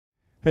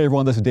Hey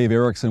everyone, this is Dave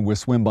Erickson with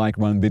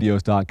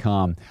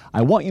SwimbikeRunVideos.com.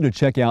 I want you to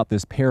check out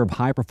this pair of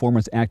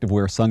high-performance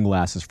activewear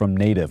sunglasses from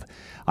Native.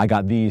 I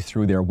got these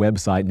through their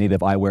website,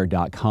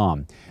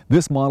 nativeeyewear.com.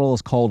 This model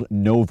is called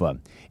Nova.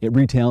 It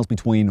retails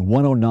between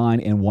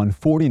 $109 and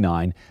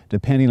 $149,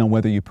 depending on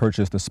whether you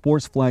purchase the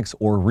Sports Flex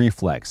or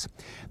Reflex.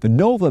 The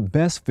Nova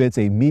best fits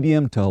a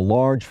medium to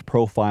large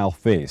profile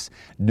face.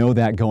 Know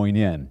that going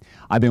in.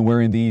 I've been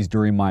wearing these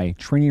during my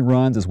training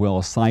runs as well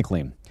as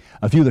cycling.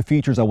 A few of the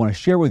features I want to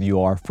share with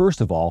you are,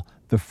 first of all,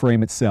 the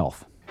frame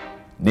itself.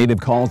 Native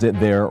calls it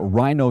their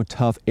Rhino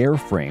Tough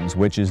Airframes,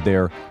 which is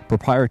their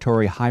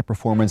proprietary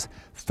high-performance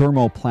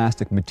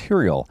thermoplastic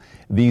material.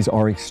 These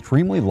are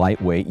extremely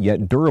lightweight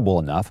yet durable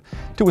enough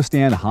to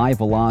withstand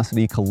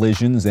high-velocity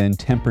collisions and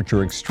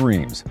temperature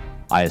extremes.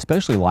 I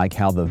especially like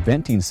how the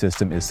venting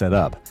system is set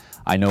up.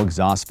 I know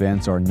exhaust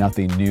vents are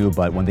nothing new,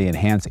 but when they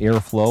enhance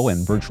airflow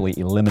and virtually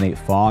eliminate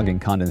fog and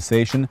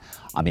condensation,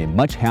 I'm a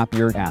much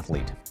happier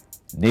athlete.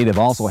 Native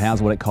also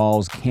has what it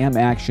calls cam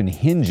action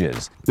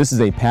hinges. This is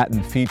a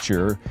patent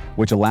feature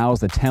which allows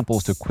the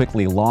temples to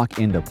quickly lock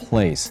into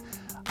place.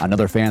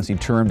 Another fancy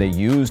term they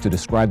use to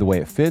describe the way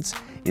it fits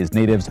is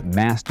Native's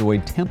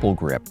mastoid temple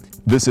grip.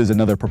 This is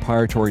another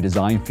proprietary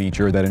design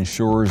feature that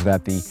ensures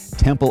that the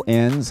temple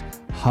ends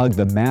hug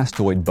the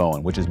mastoid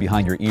bone, which is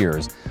behind your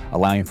ears,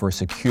 allowing for a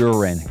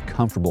secure and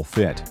comfortable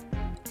fit.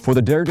 For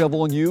the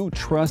daredevil in you,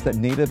 trust that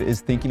Native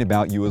is thinking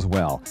about you as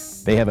well.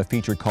 They have a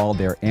feature called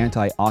their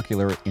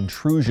anti-ocular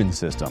intrusion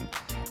system.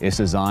 It's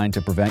designed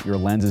to prevent your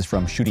lenses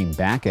from shooting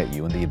back at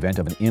you in the event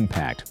of an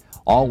impact.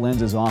 All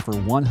lenses offer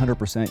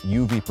 100%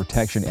 UV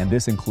protection, and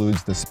this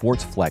includes the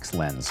Sports Flex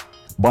lens.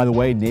 By the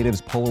way,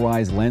 Native's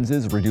polarized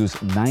lenses reduce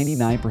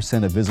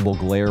 99% of visible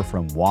glare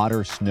from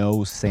water,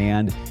 snow,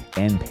 sand,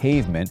 and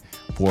pavement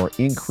for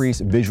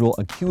increased visual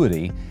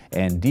acuity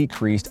and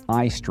decreased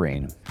eye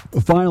strain.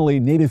 Finally,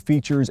 Native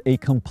features a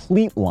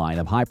complete line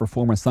of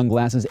high-performance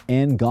sunglasses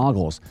and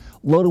goggles,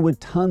 loaded with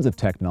tons of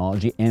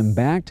technology and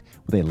backed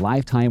with a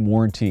lifetime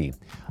warranty.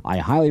 I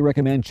highly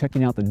recommend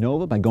checking out the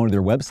Nova by going to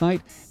their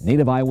website,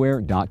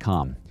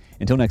 nativeeyewear.com.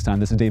 Until next time,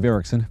 this is Dave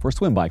Erickson for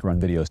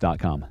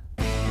SwimbikeRunVideos.com.